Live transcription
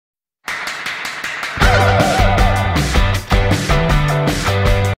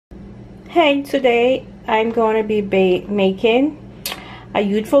Hey, today I'm going to be making a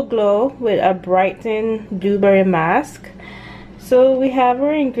youthful glow with a Brightening blueberry mask. So we have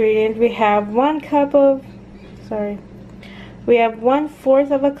our ingredients. We have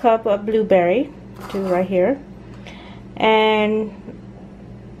 1/4 of a cup of blueberry, which is right here, and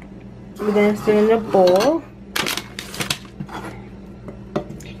we're going to stir in a bowl.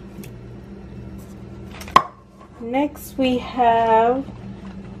 Next we have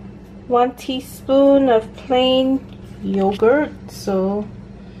 1 teaspoon of plain yogurt, so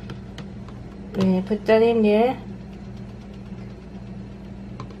we're going to put that in there.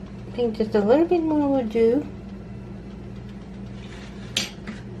 I think just a little bit more will do.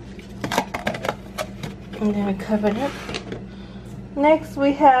 I'm going to cover it up. Next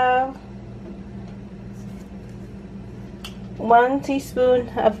we have 1 teaspoon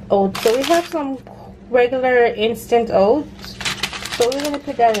of oats. So we have some regular instant oats, so we're going to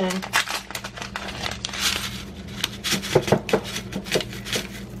put that in.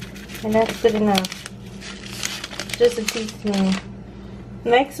 And that's good enough. Just a teaspoon.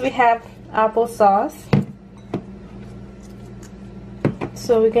 Next we have applesauce.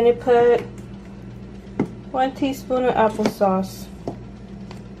 So we're going to put 1 teaspoon of applesauce.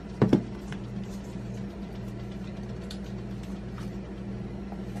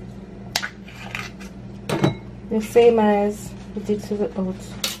 The same as we did to the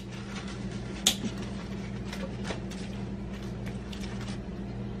oats.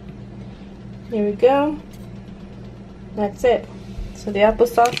 Here we go. That's it. So the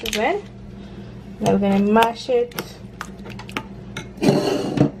applesauce is in. Now we're going to mash it.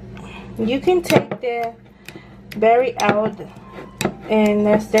 You can take the berry out in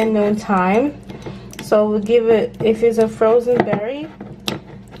less than no time. So we'll give it, if it's a frozen berry,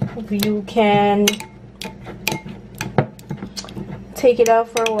 you can take it out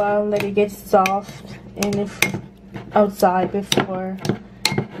for a while, let it get soft and if outside before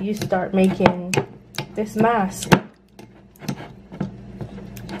you start making this mask.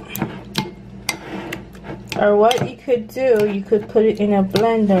 Or what you could do, you could put it in a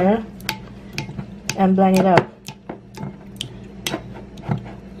blender and blend it up.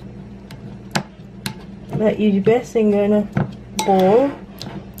 But you best thing in a bowl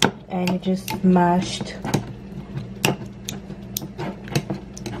and you just mashed.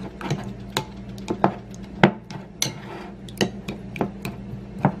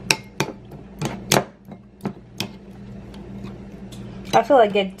 I feel like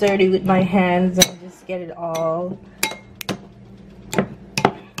I get dirty with my hands and just get it all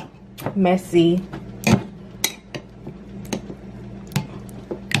messy.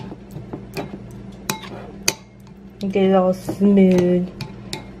 And get it all smooth.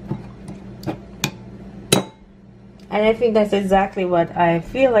 And I think that's exactly what I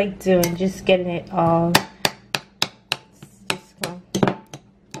feel like doing, just getting it all.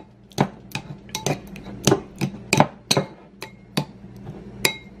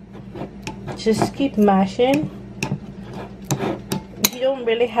 Just keep mashing. You don't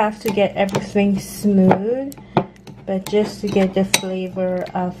really have to get everything smooth, but just to get the flavor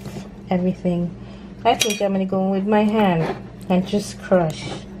of everything. I think I'm gonna go with my hand and just crush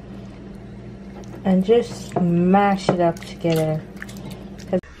and just mash it up together.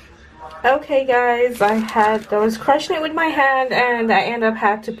 Okay guys, I was crushing it with my hand and I ended up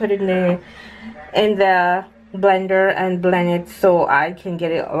having to put it in the blender and blend it so I can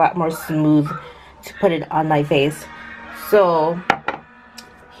get it a lot more smooth to put it on my face. So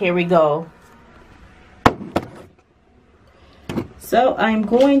here we go. So I'm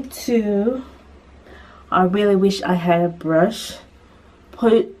going to, I really wish I had a brush,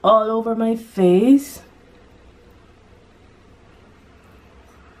 put it all over my face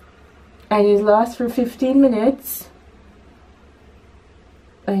and it lasts for 15 minutes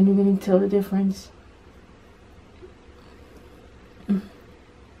and you're going to tell the difference.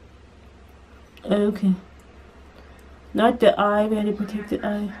 Okay, not the eye, we had to protect the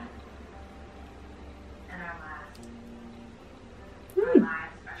eye.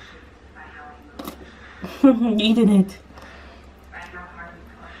 Eating it.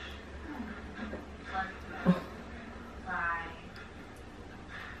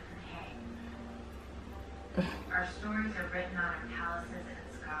 Our stories are written on our calluses and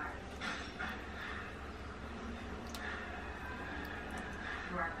scars.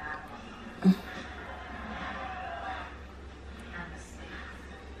 Through our battles. And mistakes.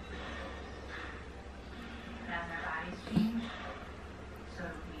 And as our bodies change, so do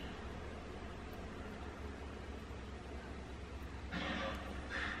we.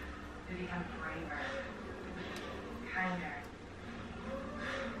 We become braver, kinder,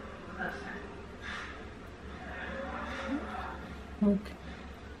 Okay.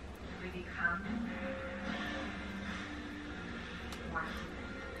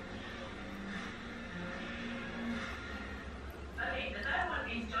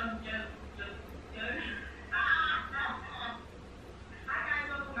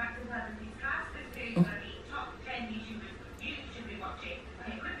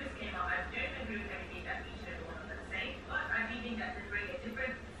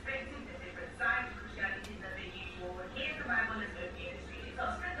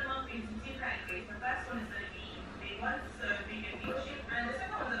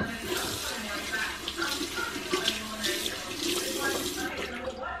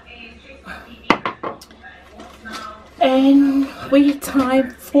 And wait time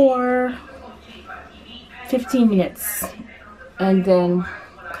for 15 minutes and then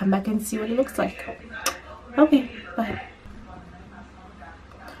come back and see what it looks like. Okay, bye.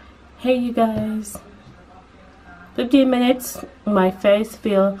 Hey you guys, 15 minutes, my face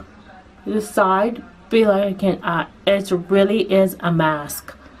feel this side feel like it really is a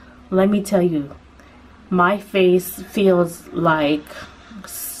mask. Let me tell you, my face feels like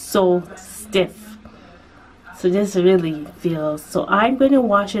so stiff. So this really feels, so I'm going to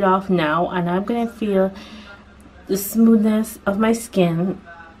wash it off now and I'm going to feel the smoothness of my skin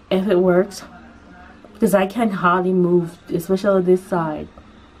if it works, because I can hardly move, especially this side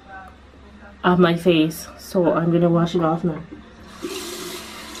of my face. So I'm going to wash it off now.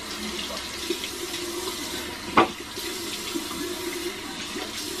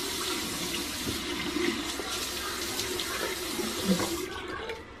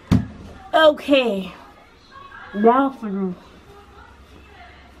 Okay. Now for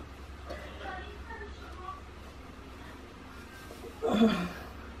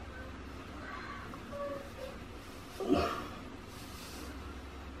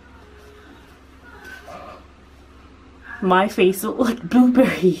my face looks like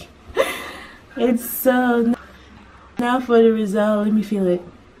blueberry. It's so. Now for the result. Let me feel it.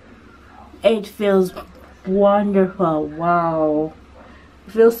 It feels wonderful. Wow.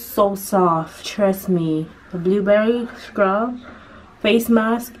 It feels so soft. Trust me. The blueberry scrub face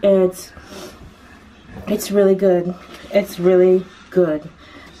mask, it's really good. It's really good.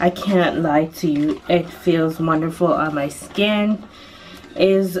 I can't lie to you. It feels wonderful on my skin.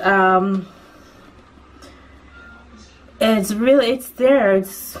 It's really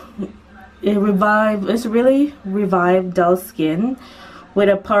revived dull skin with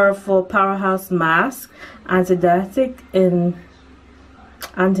a powerful powerhouse mask, antidiabetic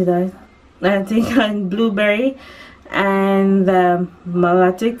and blueberry, and the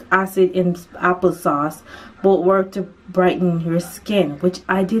malic acid in applesauce both work to brighten your skin, which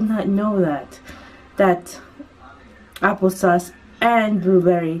I did not know that applesauce and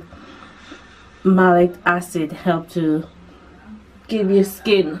blueberry malic acid help to give your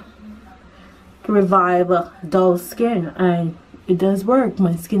skin revive dull skin, and it does work.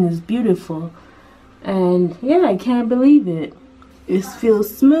 My skin is beautiful, and yeah, I can't believe it. It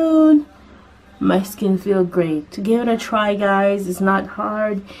feels smooth. My skin feels great. To give it a try, guys. It's not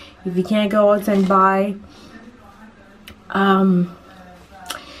hard. If you can't go out and buy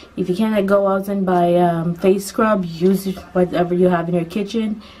face scrub, use whatever you have in your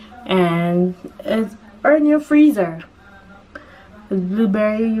kitchen and or in your freezer. With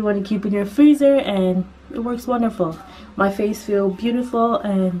blueberry, you want to keep in your freezer, and it works wonderful. My face feels beautiful,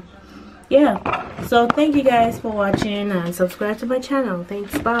 and yeah. So thank you guys for watching, and subscribe to my channel.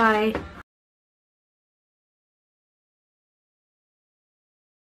 Thanks. Bye.